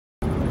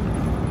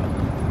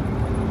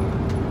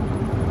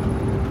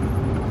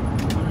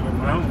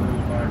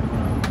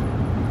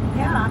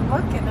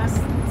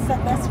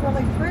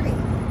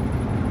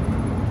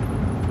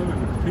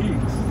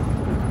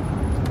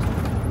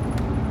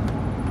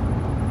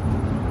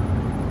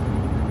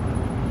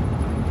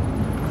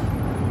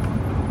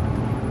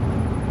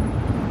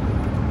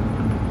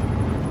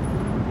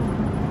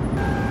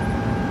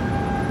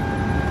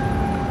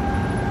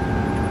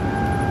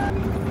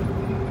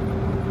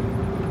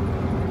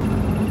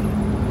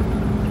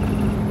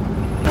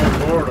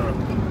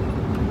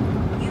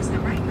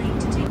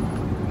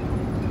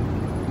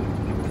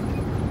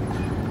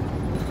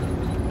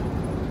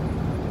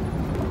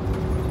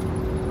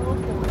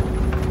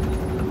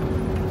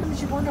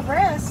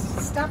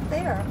up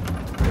there.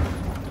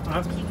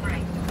 Keep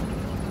right.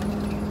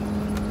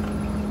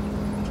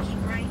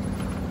 Keep right.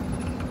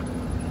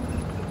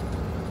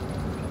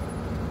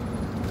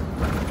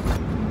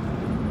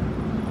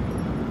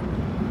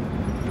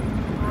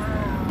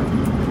 Wow.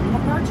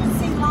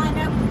 Emergency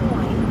lineup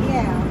point.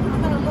 Yeah,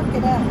 I'm going to look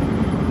it up.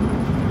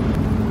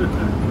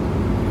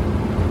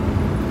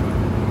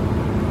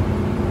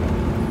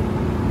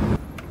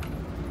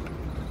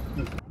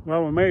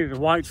 Well, we made it to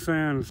White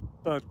Sands,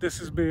 but this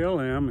is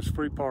BLM, it's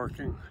free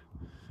parking.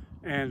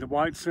 And the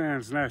White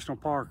Sands National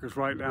Park is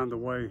right down the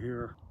way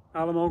here.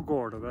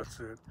 Alamogordo,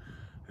 that's it.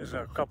 It's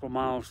a couple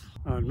miles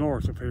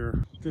north of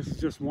here. This is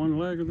just one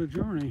leg of the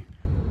journey.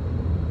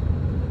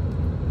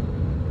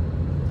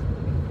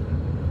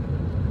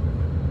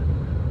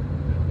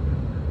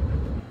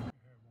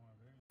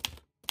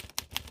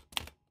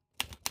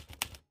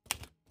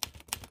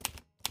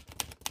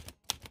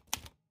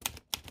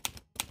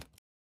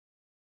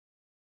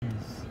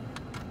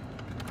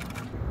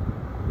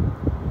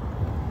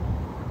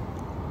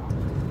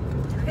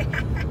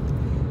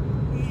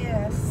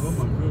 Yes. Oh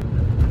my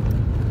goodness.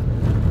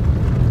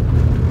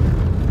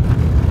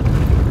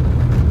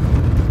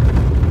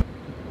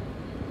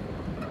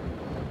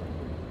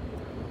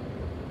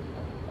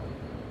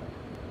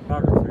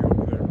 Photography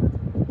over there.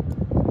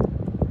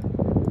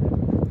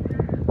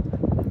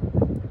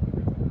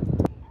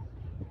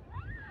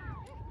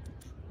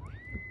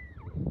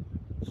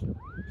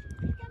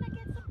 You're going to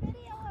get some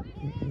video of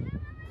me.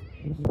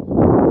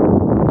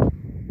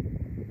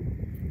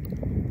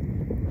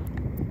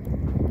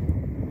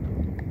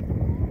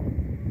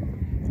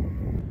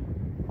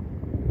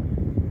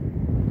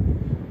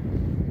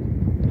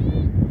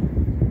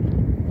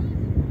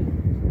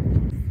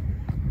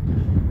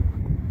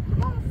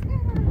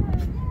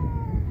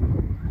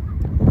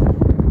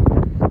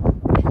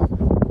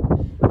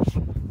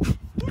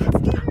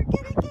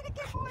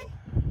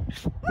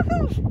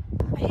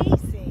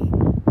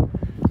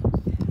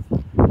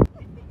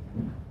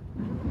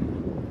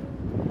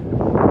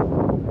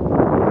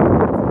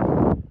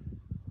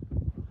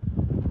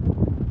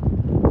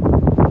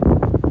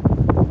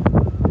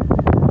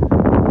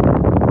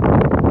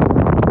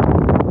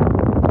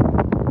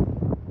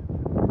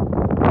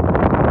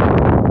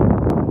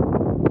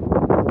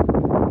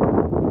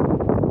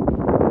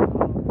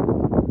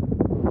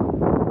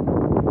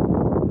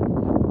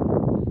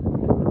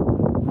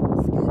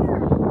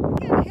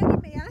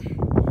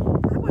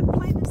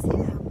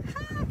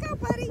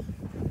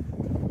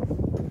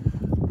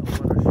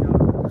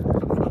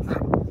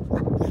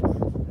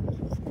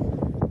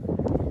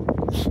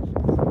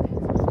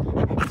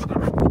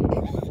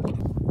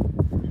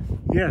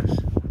 Yes,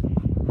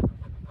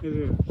 it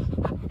is.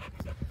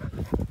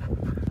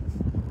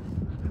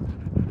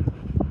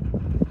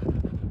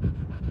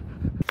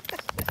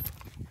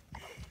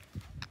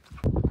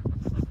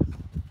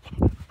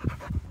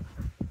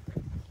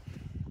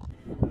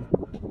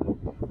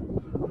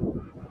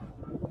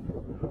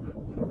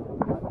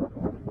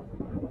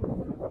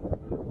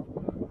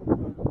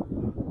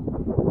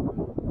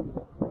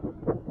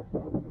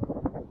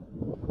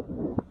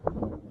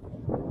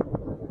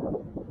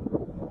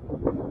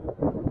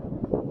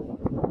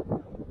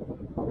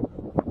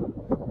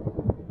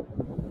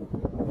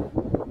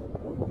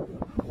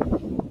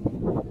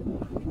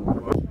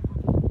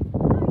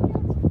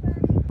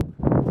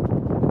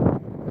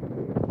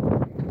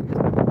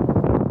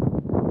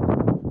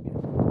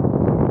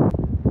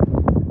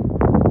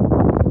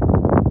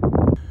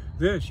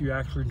 This, you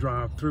actually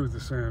drive through the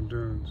sand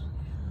dunes.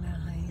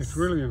 Nice. It's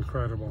really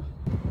incredible.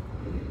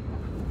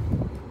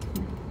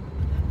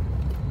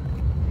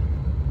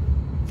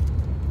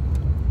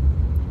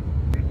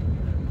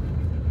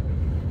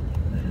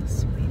 Little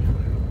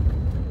sweetheart.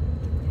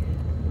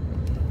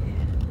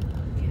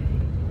 Okay.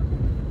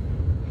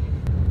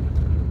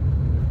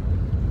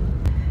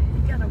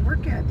 You got a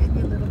workout, didn't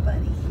you, little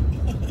buddy?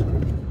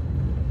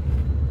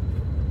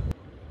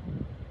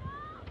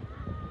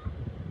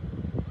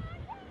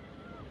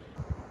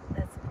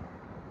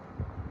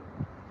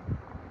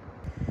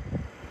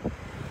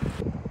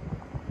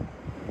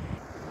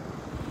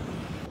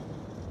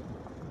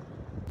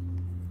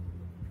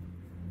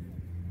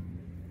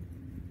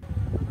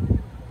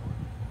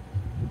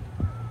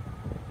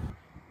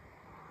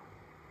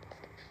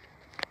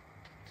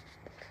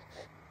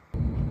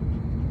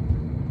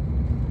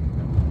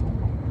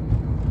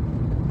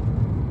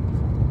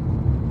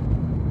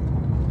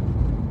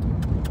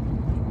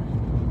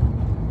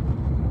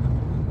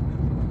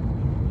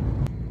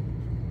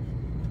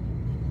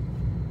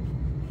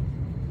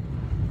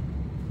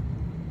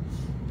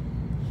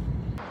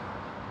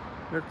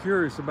 They're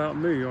curious about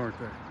me, aren't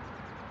they?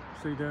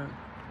 See that?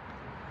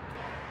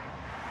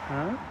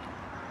 Huh?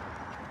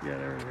 Yeah,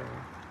 there we go.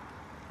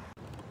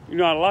 You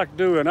know, I'd like to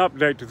do an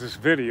update to this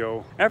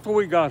video. After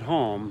we got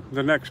home,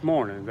 the next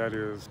morning, that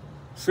is,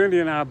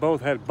 Cindy and I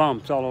both had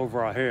bumps all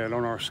over our head,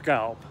 on our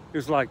scalp.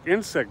 It's like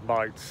insect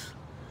bites.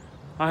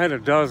 I had a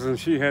dozen,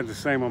 she had the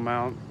same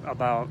amount,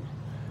 about.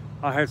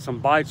 I had some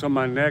bites on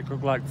my neck,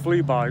 looked like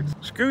flea bites.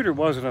 Scooter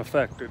wasn't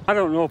affected. I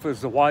don't know if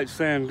it's the white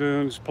sand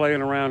dunes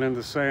playing around in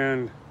the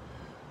sand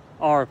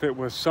or if it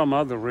was some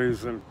other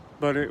reason,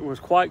 but it was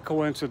quite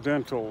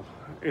coincidental,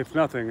 if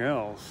nothing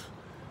else,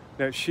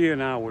 that she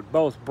and I would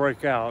both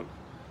break out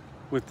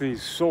with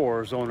these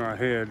sores on our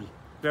head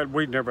that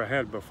we'd never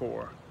had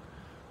before.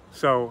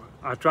 So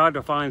I tried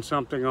to find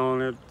something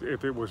on it,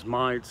 if it was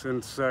mites,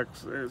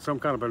 insects, some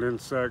kind of an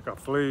insect, a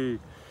flea,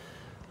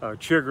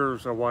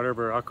 chiggers or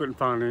whatever. I couldn't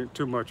find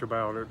too much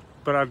about it.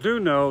 But I do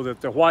know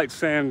that the white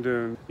sand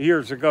dune,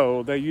 years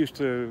ago, they used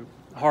to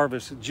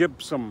harvest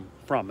gypsum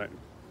from it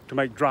to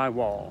make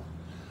drywall.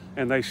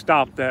 And they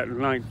stopped that in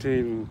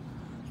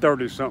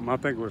 1930 something. I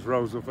think it was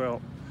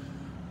Roosevelt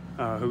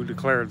who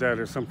declared that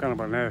as some kind of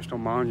a national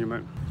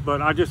monument.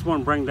 But I just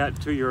want to bring that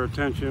to your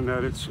attention,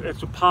 that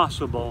it's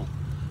possible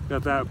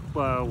that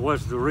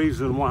was the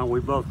reason why we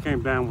both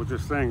came down with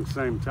this thing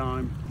same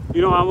time.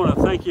 You know, I want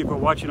to thank you for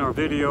watching our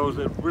videos.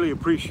 I really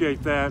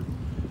appreciate that.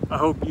 I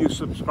hope you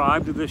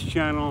subscribe to this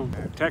channel.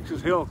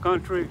 Texas Hill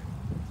Country,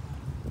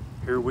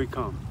 here we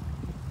come.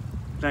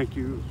 Thank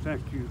you,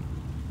 thank you.